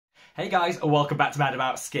Hey guys, and welcome back to Mad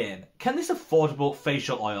About Skin. Can this affordable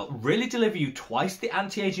facial oil really deliver you twice the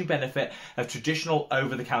anti-aging benefit of traditional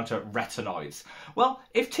over-the-counter retinoids? Well,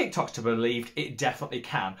 if TikTok's to be believed, it definitely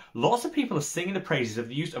can. Lots of people are singing the praises of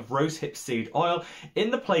the use of RoseHip seed oil in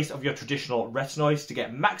the place of your traditional retinoids to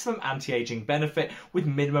get maximum anti-aging benefit with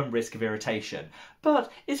minimum risk of irritation.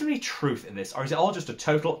 But is there any truth in this, or is it all just a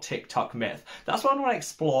total TikTok myth? That's what I want to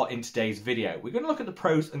explore in today's video. We're going to look at the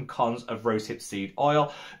pros and cons of RoseHip seed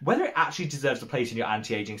oil, whether it actually deserves a place in your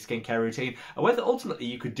anti-aging skincare routine, and whether ultimately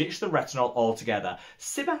you could ditch the retinol altogether.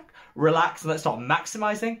 Sit back, relax, and let's start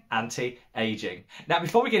maximizing anti-aging. Now,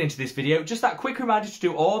 before we get into this video, just that quick reminder to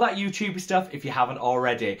do all that YouTube stuff if you haven't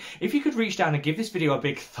already. If you could reach down and give this video a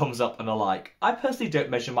big thumbs up and a like. I personally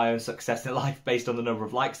don't measure my own success in life based on the number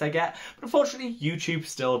of likes I get, but unfortunately YouTube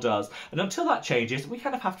still does. And until that changes, we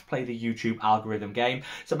kind of have to play the YouTube algorithm game.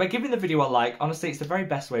 So by giving the video a like, honestly, it's the very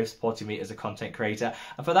best way of supporting me as a content creator.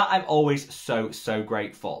 And for that, I'm always so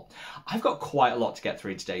grateful. I've got quite a lot to get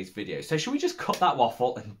through in today's video, so should we just cut that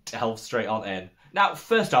waffle and delve straight on in? Now,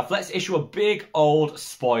 first off, let's issue a big old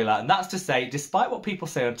spoiler, and that's to say, despite what people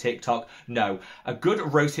say on TikTok, no, a good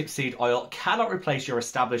rosehip seed oil cannot replace your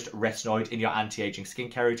established retinoid in your anti-aging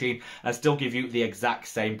skincare routine and still give you the exact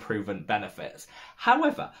same proven benefits.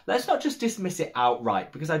 However, let's not just dismiss it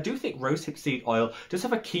outright, because I do think rosehip seed oil does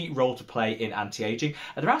have a key role to play in anti-aging,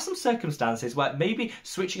 and there are some circumstances where maybe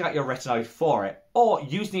switching out your retinoid for it or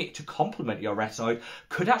using it to complement your retinoid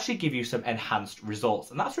could actually give you some enhanced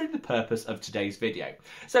results, and that's really the purpose of today's video.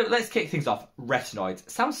 So let's kick things off. Retinoids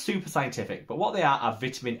sounds super scientific, but what they are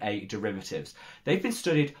vitamin A derivatives. They've been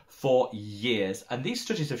studied for years, and these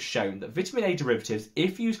studies have shown that vitamin A derivatives,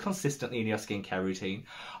 if used consistently in your skincare routine,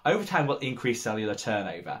 over time will increase cellular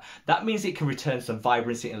turnover. That means it can return some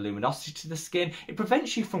vibrancy and luminosity to the skin. It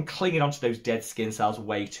prevents you from clinging onto those dead skin cells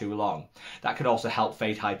way too long. That can also help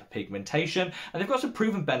fade hyperpigmentation, and they've got some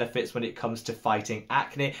proven benefits when it comes to fighting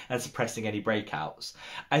acne and suppressing any breakouts.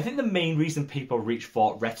 I think the main reason people reach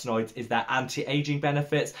for retinoids is their anti-aging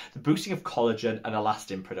benefits, the boosting of collagen and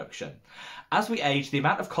elastin production. As we age, the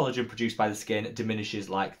amount of collagen produced by the skin diminishes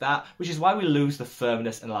like that, which is why we lose the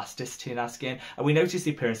firmness and elasticity in our skin, and we notice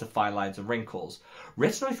the appearance of fine lines and wrinkles.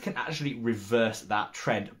 Retinoids can actually reverse that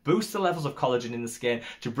trend, boost the levels of collagen in the skin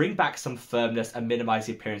to bring back some firmness and minimise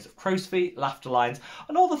the appearance of crow's feet, laughter lines,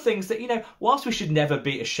 and all the things that, whilst we should never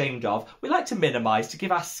be ashamed of, we like to minimise to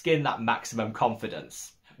give our skin that maximum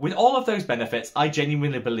confidence. With all of those benefits, I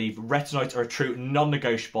genuinely believe retinoids are a true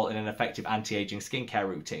non-negotiable in an effective anti-aging skincare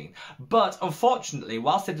routine. But unfortunately,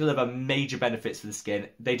 whilst they deliver major benefits for the skin,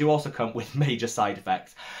 they do also come with major side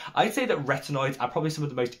effects. I'd say that retinoids are probably some of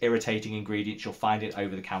the most irritating ingredients you'll find in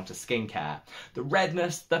over-the-counter skincare. The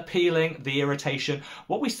redness, the peeling, the irritation,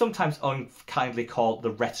 what we sometimes unkindly call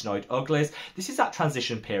the retinoid uglies. This is that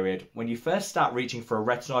transition period when you first start reaching for a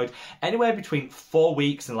retinoid, anywhere between 4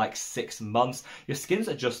 weeks and like 6 months, your skin's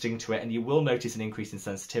adjusting to it, and you will notice an increase in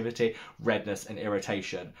sensitivity, redness and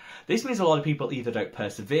irritation. This means a lot of people either don't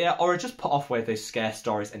persevere or are just put off with those scare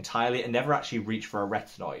stories entirely and never actually reach for a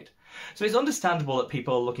retinoid. So it's understandable that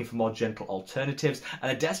people are looking for more gentle alternatives and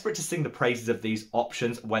are desperate to sing the praises of these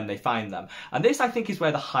options when they find them. And this, I think, is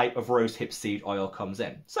where the hype of rosehip seed oil comes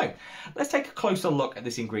in. So let's take a closer look at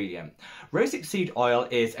this ingredient. Rosehip seed oil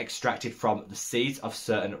is extracted from the seeds of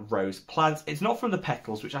certain rose plants. It's not from the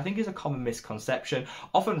petals, which I think is a common misconception.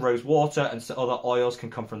 Often rose water and some other oils can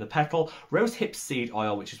come from the petal. Rosehip seed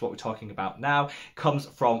oil, which is what we're talking about now, comes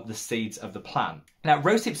from the seeds of the plant. Now,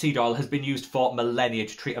 rosehip seed oil has been used for millennia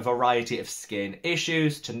to treat a variety of skin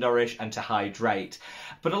issues, to nourish and to hydrate.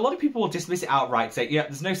 But a lot of people will dismiss it outright, say, yeah,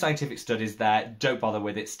 there's no scientific studies there, don't bother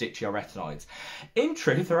with it, stick to your retinoids. In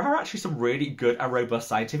truth, there are actually some really good and robust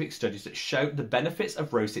scientific studies that show the benefits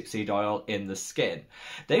of rosehip seed oil in the skin.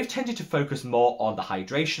 They've tended to focus more on the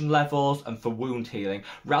hydration levels and for wound healing,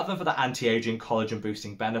 rather than for the anti-aging collagen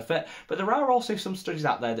boosting benefit. But there are also some studies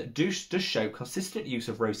out there that do show consistent use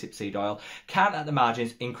of rosehip seed oil can, at the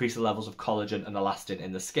margins, increase the levels of collagen and elastin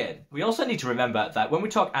in the skin. We also need to remember that when we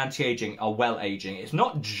talk anti-aging or well-aging, it's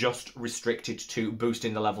not just restricted to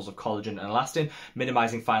boosting the levels of collagen and elastin,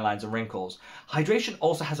 minimizing fine lines and wrinkles. Hydration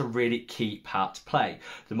also has a really key part to play.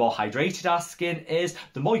 The more hydrated our skin is,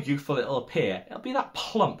 the more youthful it'll appear. It'll be that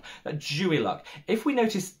plump, that dewy look. If we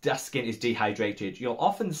notice our skin is dehydrated, you'll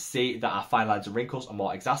often see that our fine lines and wrinkles are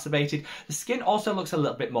more exacerbated. The skin also looks a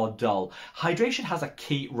little bit more dull. Hydration has a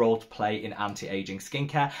key role to play in anti-aging anti-aging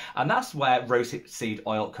skincare, and that's where rosehip seed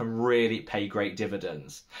oil can really pay great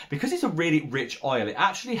dividends. Because it's a really rich oil, it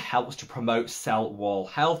actually helps to promote cell wall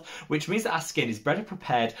health, which means that our skin is better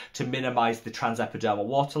prepared to minimize the transepidermal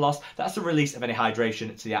water loss. That's the release of any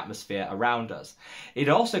hydration to the atmosphere around us. It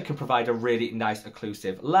also can provide a really nice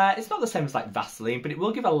occlusive layer. It's not the same as like Vaseline, but it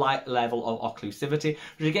will give a light level of occlusivity,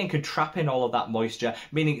 which again can trap in all of that moisture,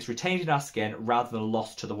 meaning it's retained in our skin rather than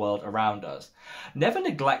lost to the world around us. Never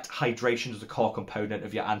neglect hydration as a core component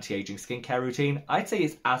of your anti-aging skincare routine. I'd say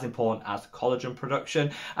it's as important as collagen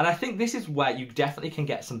production, and I think this is where you definitely can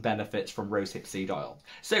get some benefits from rosehip seed oil.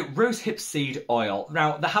 So rosehip seed oil,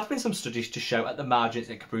 now there have been some studies to show at the margins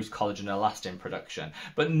it can boost collagen and elastin production,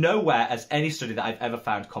 but nowhere has any study that I've ever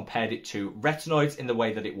found compared it to retinoids in the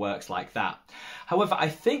way that it works like that. However, I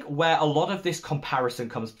think where a lot of this comparison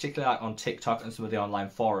comes, particularly like on TikTok and some of the online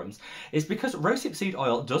forums, is because rosehip seed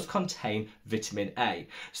oil does contain vitamin A.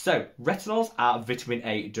 So retinols are vitamin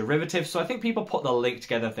A derivatives, so I think people put the link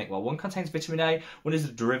together and think, well, one contains vitamin A, one is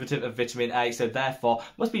a derivative of vitamin A, so therefore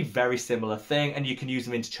must be very similar thing, and you can use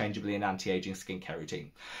them interchangeably in anti-aging skincare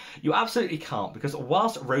routine. You absolutely can't, because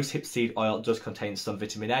whilst rosehip seed oil does contain some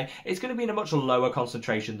vitamin A, it's going to be in a much lower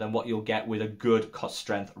concentration than what you'll get with a good cost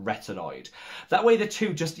strength retinoid. That way the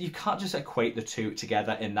two you can't just equate the two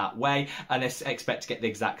together in that way and expect to get the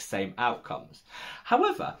exact same outcomes.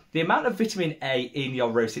 However, the amount of vitamin A in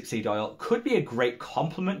your rosehip seed oil could be a great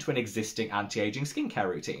complement to an existing anti-aging skincare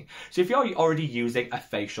routine. So if you're already using a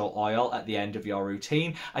facial oil at the end of your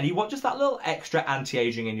routine and you want just that little extra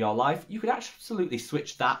anti-aging in your life, you could absolutely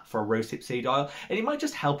switch that for a rosehip seed oil, and it might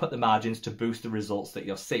just help at the margins to boost the results that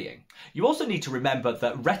you're seeing. You also need to remember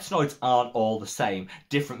that retinoids aren't all the same.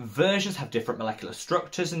 Different versions have different molecular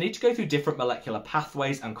structures and need to go through different molecular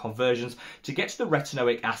pathways and conversions to get to the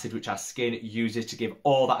retinoic acid which our skin uses to give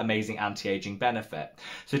all that amazing anti-aging benefit.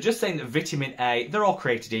 So just saying that vitamin A, they're all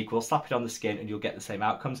created equal, slap it on the skin and you'll get the same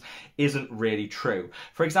outcomes, isn't really true.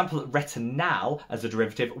 For example, retinol as a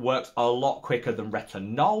derivative works a lot quicker than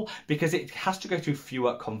retinol because it has to go through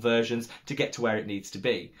fewer conversions to get to where it needs to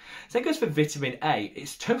be. Same goes for vitamin A.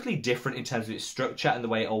 It's totally different in terms of its structure and the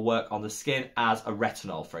way it'll work on the skin as a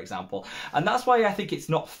retinol, for example. And that's why I think it's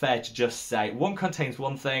not fair to just say one contains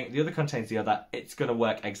one thing, the other contains the other. It's going to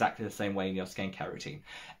work exactly the same way in your skincare routine.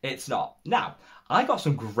 It's not. Now, I got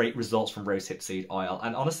some great results from rosehip seed oil,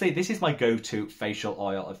 and honestly, this is my go-to facial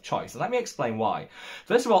oil of choice. And let me explain why.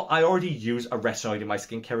 First of all, I already use a retinoid in my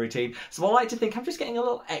skincare routine, so I like to think I'm just getting a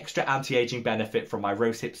little extra anti-aging benefit from my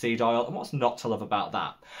rosehip seed oil, and what's not to love about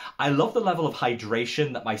that? I love the level of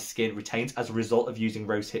hydration that my skin retains as a result of using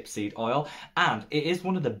rosehip seed oil, and it is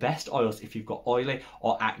one of the best oils if you've got oily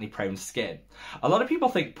or acne-prone skin. A lot of people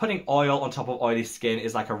think putting oil on top of oily skin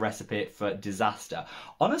is like a recipe for disaster.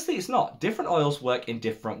 Honestly, it's not. Different oils work in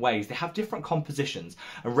different ways. They have different compositions,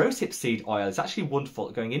 and rosehip seed oil is actually wonderful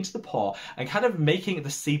at going into the pore and kind of making the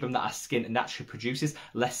sebum that our skin naturally produces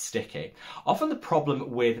less sticky. Often the problem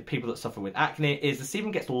with people that suffer with acne is the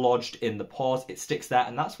sebum gets lodged in the pores, it sticks there,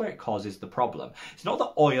 and that's where it causes the problem. It's not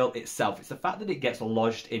the oil itself, it's the fact that it gets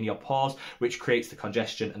lodged in your pores which creates the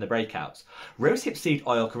congestion and the breakouts. Rosehip seed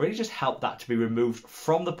oil can really just help that to be removed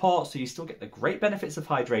from the pore so you still get the great benefits of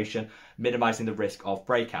hydration, minimizing the risk of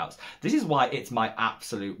breakouts. This is why it's my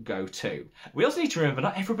absolute go-to. We also need to remember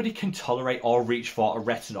not everybody can tolerate or reach for a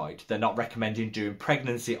retinoid. They're not recommending during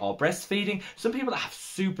pregnancy or breastfeeding. Some people that have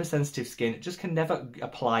super sensitive skin just can never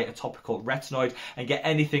apply a topical retinoid and get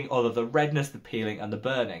anything other than redness, the peeling and the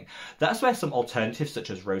burning. That's where some alternatives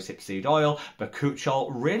such as rosehip seed oil,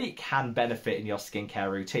 bakuchiol really can benefit in your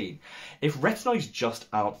skincare routine. If retinoids just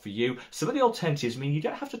aren't for you, some of the alternatives mean you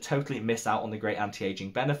don't have to totally miss out on the great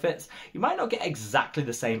anti-aging benefits. You might not get exactly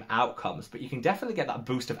the same outcomes, but you can definitely get that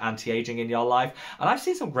boost of anti-aging in your life, and I've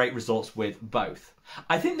seen some great results with both.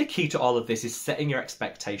 I think the key to all of this is setting your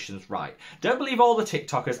expectations right. Don't believe all the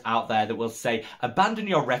TikTokers out there that will say, abandon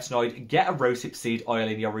your retinoid, get a rosehip seed oil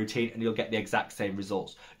in your routine and you'll get the exact same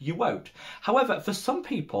results. You won't. However, for some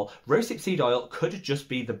people, rosehip seed oil could just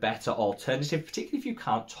be the better alternative, particularly if you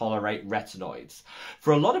can't tolerate retinoids.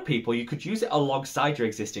 For a lot of people, you could use it alongside your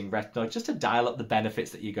existing retinoid just to dial up the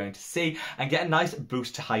benefits that you're going to see and get a nice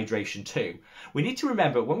boost to hydration too. We need to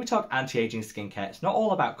remember when we talk anti-aging skincare, it's not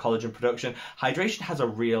all about collagen production. Hydration has a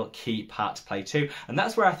real key part to play too, and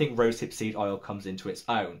that's where I think rosehip seed oil comes into its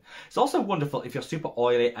own. It's also wonderful if you're super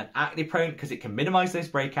oily and acne prone because it can minimize those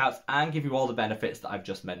breakouts and give you all the benefits that I've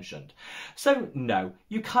just mentioned. So no,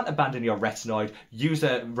 you can't abandon your retinoid, use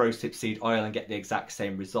a rosehip seed oil and get the exact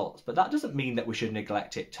same results, but that doesn't mean that we should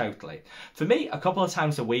neglect it totally. For me, a couple of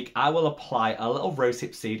times a week, I will apply a little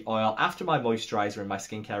rosehip seed oil after my moisturizer in my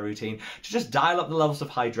skincare routine to to just dial up the levels of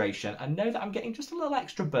hydration and know that I'm getting just a little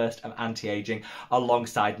extra burst of anti-aging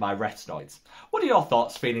alongside my retinoids. What are your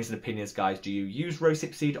thoughts, feelings and opinions, guys? Do you use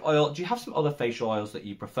rosehip seed oil? Do you have some other facial oils that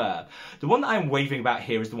you prefer? The one that I'm waving about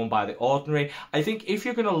here is the one by The Ordinary. I think if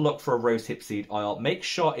you're going to look for a rosehip seed oil, make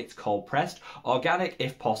sure it's cold pressed, organic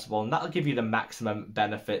if possible, and that'll give you the maximum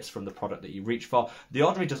benefits from the product that you reach for. The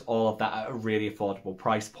Ordinary does all of that at a really affordable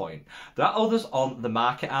price point. There are others on the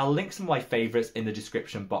market. I'll link some of my favourites in the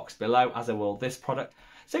description box below, as I will this product.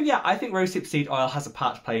 So yeah, I think rosehip seed oil has a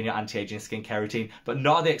part to play in your anti-aging skincare routine, but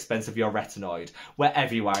not at the expense of your retinoid.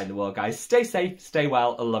 Wherever you are in the world, guys, stay safe, stay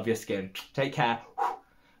well, and love your skin. Take care.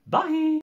 Bye.